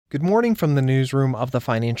Good morning from the newsroom of the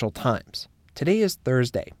Financial Times. Today is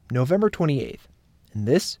Thursday, November 28th, and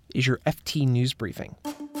this is your FT News Briefing.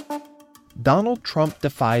 Donald Trump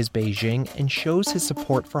defies Beijing and shows his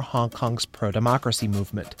support for Hong Kong's pro-democracy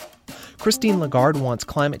movement. Christine Lagarde wants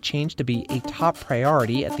climate change to be a top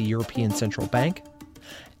priority at the European Central Bank.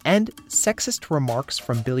 And sexist remarks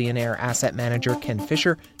from billionaire asset manager Ken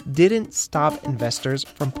Fisher didn't stop investors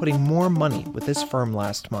from putting more money with his firm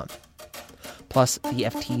last month. Plus, the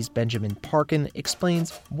FT's Benjamin Parkin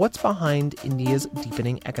explains what's behind India's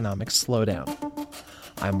deepening economic slowdown.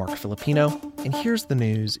 I'm Mark Filipino, and here's the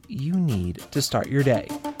news you need to start your day.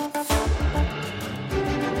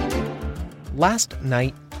 Last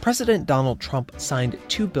night, President Donald Trump signed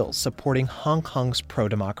two bills supporting Hong Kong's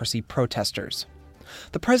pro-democracy protesters.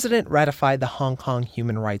 The president ratified the Hong Kong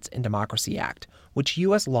Human Rights and Democracy Act, which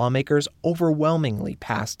U.S. lawmakers overwhelmingly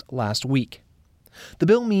passed last week. The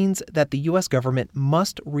bill means that the U.S. government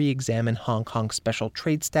must re-examine Hong Kong's special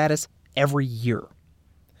trade status every year.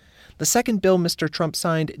 The second bill Mr. Trump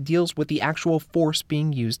signed deals with the actual force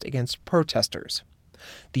being used against protesters.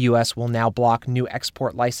 The U.S. will now block new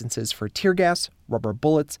export licenses for tear gas, rubber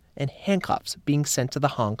bullets, and handcuffs being sent to the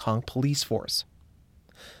Hong Kong police force.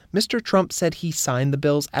 Mr. Trump said he signed the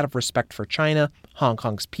bills out of respect for China, Hong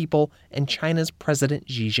Kong's people, and China's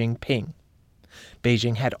President Xi Jinping.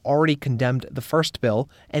 Beijing had already condemned the first bill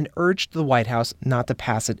and urged the White House not to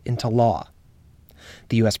pass it into law.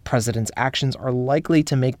 The U.S. president's actions are likely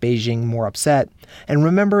to make Beijing more upset. And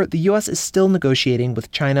remember, the U.S. is still negotiating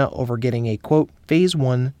with China over getting a, quote, Phase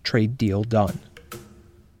 1 trade deal done.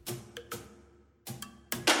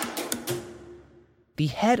 The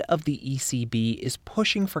head of the ECB is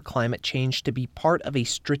pushing for climate change to be part of a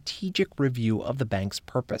strategic review of the bank's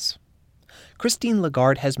purpose. Christine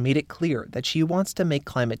Lagarde has made it clear that she wants to make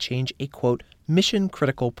climate change a, quote,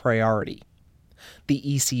 mission-critical priority. The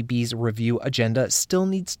ECB's review agenda still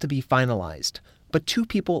needs to be finalized, but two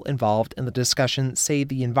people involved in the discussion say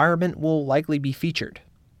the environment will likely be featured.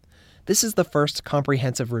 This is the first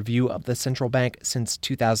comprehensive review of the central bank since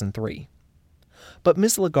 2003. But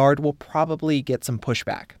Ms. Lagarde will probably get some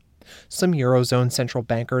pushback. Some Eurozone central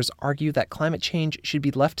bankers argue that climate change should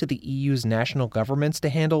be left to the EU's national governments to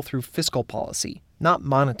handle through fiscal policy, not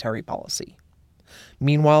monetary policy.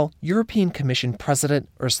 Meanwhile, European Commission President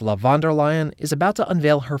Ursula von der Leyen is about to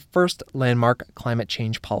unveil her first landmark climate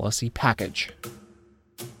change policy package.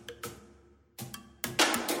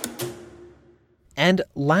 And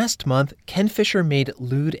last month, Ken Fisher made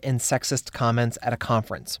lewd and sexist comments at a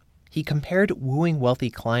conference. He compared wooing wealthy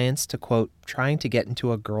clients to, quote, trying to get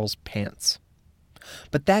into a girl's pants.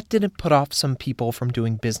 But that didn't put off some people from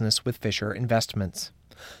doing business with Fisher Investments.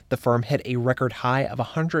 The firm hit a record high of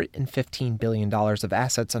 $115 billion of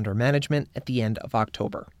assets under management at the end of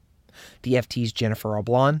October. The FT's Jennifer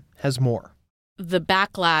Oblon has more. The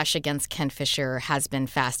backlash against Ken Fisher has been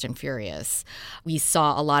fast and furious. We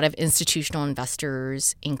saw a lot of institutional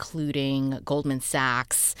investors, including Goldman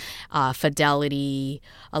Sachs, Fidelity,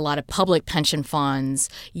 a lot of public pension funds,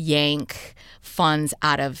 yank funds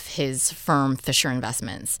out of his firm, Fisher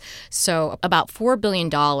Investments. So about $4 billion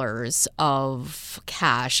of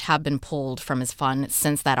cash have been pulled from his fund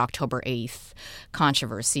since that October 8th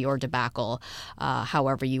controversy or debacle,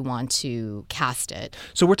 however you want to cast it.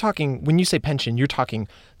 So we're talking, when you say pension, you're talking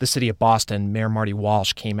the city of Boston. Mayor Marty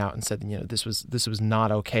Walsh came out and said, this was not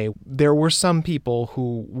okay. There were some people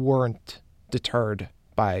who weren't deterred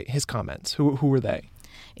by his comments. Who were they?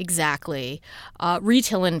 Exactly.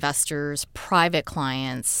 Retail investors, private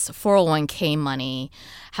clients, 401k money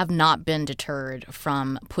have not been deterred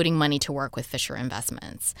from putting money to work with Fisher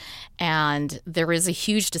Investments. And there is a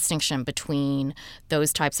huge distinction between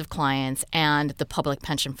those types of clients and the public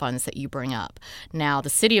pension funds that you bring up. Now, the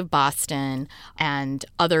city of Boston and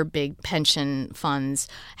other big pension funds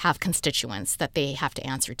have constituents that they have to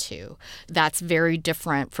answer to. That's very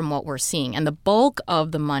different from what we're seeing. And the bulk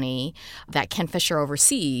of the money that Ken Fisher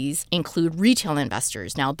oversees include retail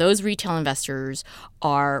investors. Now, those retail investors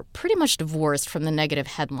are pretty much divorced from the negative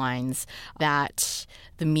headlines that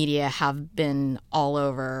the media have been all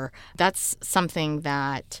over. That's something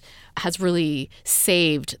that has really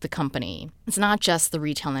saved the company. It's not just the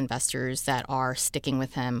retail investors that are sticking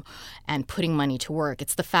with him and putting money to work.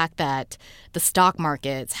 It's the fact that the stock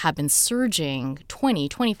markets have been surging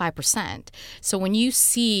 20-25%. So when you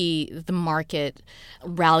see the market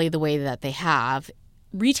rally the way that they have,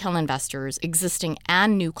 retail investors, existing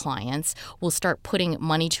and new clients, will start putting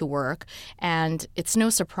money to work. And it's no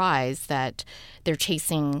surprise that they're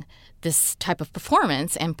chasing this type of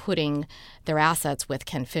performance and putting their assets with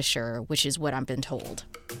Ken Fisher, which is what I've been told.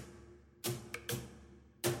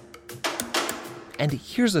 And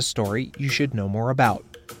here's a story you should know more about.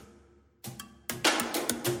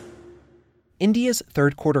 India's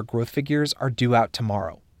third quarter growth figures are due out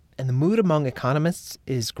tomorrow, and the mood among economists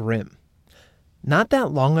is grim. Not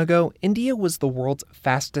that long ago, India was the world's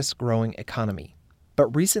fastest growing economy.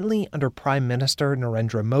 But recently, under Prime Minister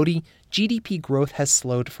Narendra Modi, GDP growth has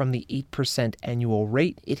slowed from the 8% annual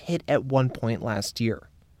rate it hit at one point last year.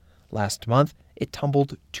 Last month, it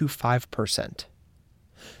tumbled to 5%.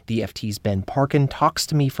 The FT's Ben Parkin talks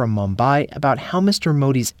to me from Mumbai about how Mr.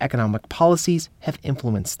 Modi's economic policies have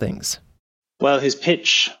influenced things. Well, his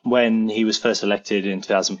pitch when he was first elected in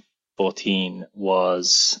 2014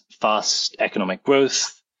 was fast economic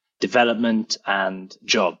growth, development, and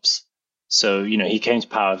jobs. So, he came to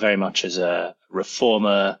power very much as a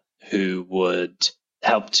reformer who would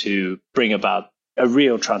help to bring about a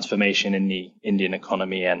real transformation in the Indian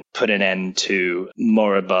economy and put an end to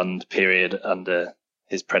moribund period under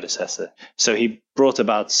his predecessor. So he brought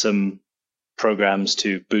about some programs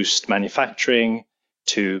to boost manufacturing,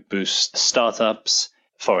 to boost startups,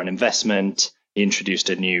 foreign investment. He introduced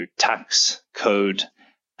a new tax code,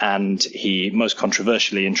 and he most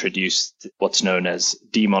controversially introduced what's known as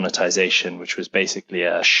demonetization, which was basically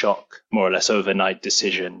a shock, more or less overnight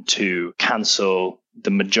decision to cancel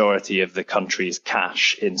the majority of the country's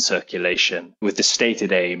cash in circulation with the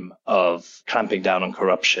stated aim of clamping down on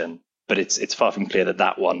corruption. But it's far from clear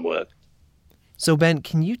that one worked. So, Ben,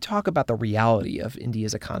 can you talk about the reality of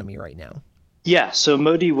India's economy right now? Yeah, so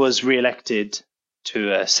Modi was re-elected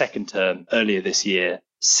to a second term earlier this year.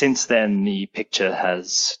 Since then, the picture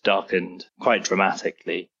has darkened quite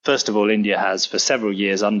dramatically. First of all, India has for several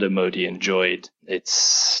years under Modi enjoyed its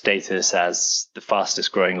status as the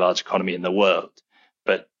fastest growing large economy in the world.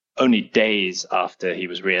 But only days after he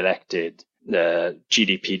was re-elected, the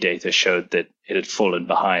GDP data showed that it had fallen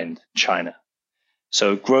behind China.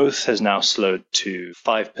 So growth has now slowed to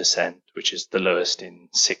 5%, which is the lowest in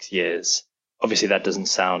 6 years. Obviously, that doesn't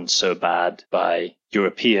sound so bad by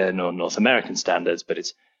European or North American standards, but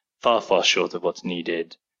it's far, far short of what's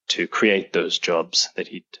needed to create those jobs that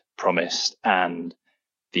he'd promised. And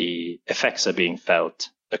the effects are being felt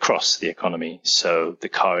across the economy. So the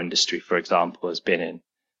car industry, for example, has been in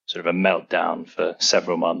sort of a meltdown for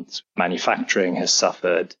several months. Manufacturing has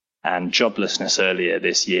suffered, and joblessness earlier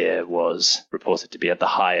this year was reported to be at the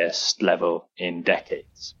highest level in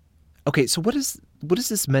decades. Okay, so what is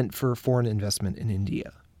this meant for foreign investment in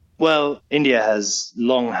India? Well, India has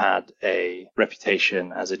long had a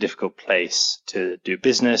reputation as a difficult place to do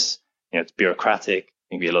business. It's bureaucratic,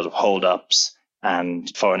 there can be a lot of holdups,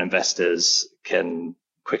 and foreign investors can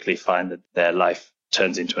quickly find that their life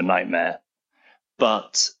turns into a nightmare.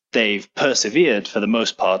 But they've persevered for the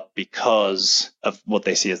most part because of what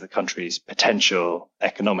they see as the country's potential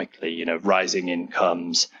economically, rising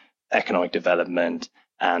incomes, economic development,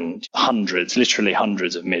 and literally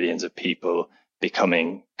hundreds of millions of people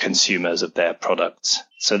becoming consumers of their products.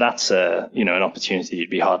 So that's an opportunity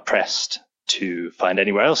you'd be hard pressed to find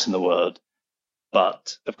anywhere else in the world.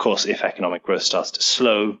 But of course, if economic growth starts to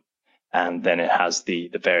slow, and then it has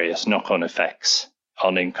the various knock-on effects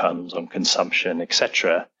on incomes, on consumption,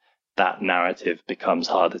 etc., that narrative becomes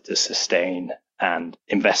harder to sustain, and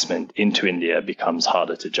investment into India becomes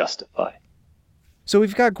harder to justify. So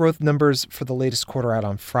we've got growth numbers for the latest quarter out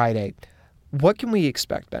on Friday. What can we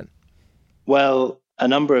expect, Ben? Well, a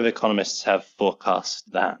number of economists have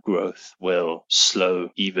forecast that growth will slow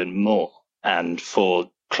even more and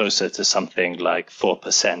fall closer to something like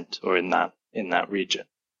 4% or in that region.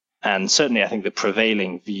 And certainly I think the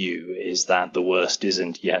prevailing view is that the worst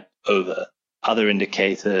isn't yet over. Other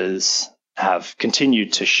indicators have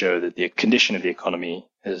continued to show that the condition of the economy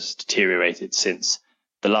has deteriorated since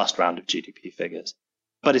the last round of GDP figures.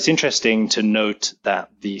 But it's interesting to note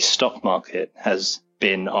that the stock market has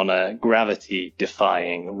been on a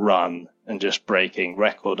gravity-defying run and just breaking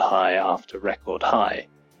record high after record high,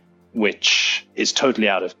 which is totally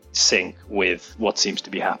out of sync with what seems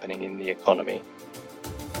to be happening in the economy.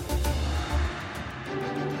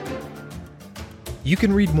 You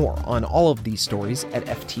can read more on all of these stories at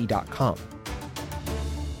FT.com.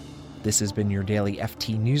 This has been your daily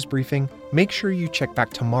FT News Briefing. Make sure you check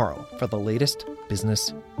back tomorrow for the latest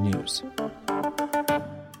business news.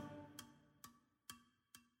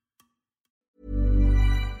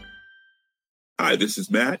 Hi, this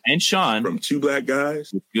is Matt and Sean from Two Black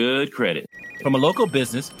Guys with Good Credit. From a local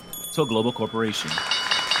business to a global corporation.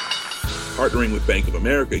 Partnering with Bank of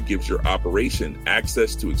America gives your operation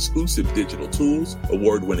access to exclusive digital tools,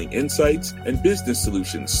 award-winning insights, and business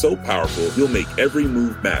solutions so powerful you'll make every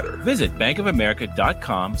move matter. Visit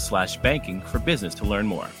bankofamerica.com/banking for business to learn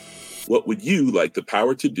more. What would you like the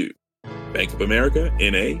power to do? Bank of America,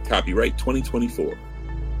 N.A., copyright 2024.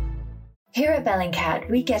 Here at Bellingcat,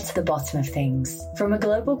 we get to the bottom of things. From a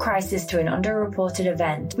global crisis to an underreported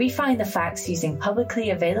event, we find the facts using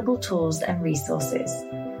publicly available tools and resources,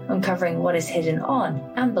 uncovering what is hidden on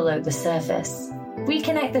and below the surface. We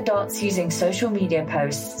connect the dots using social media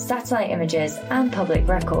posts, satellite images, and public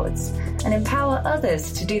records, and empower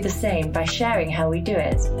others to do the same by sharing how we do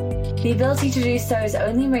it. The ability to do so is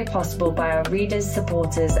only made possible by our readers,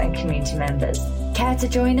 supporters, and community members. Care to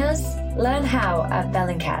join us? Learn how at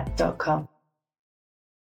bellingcat.com.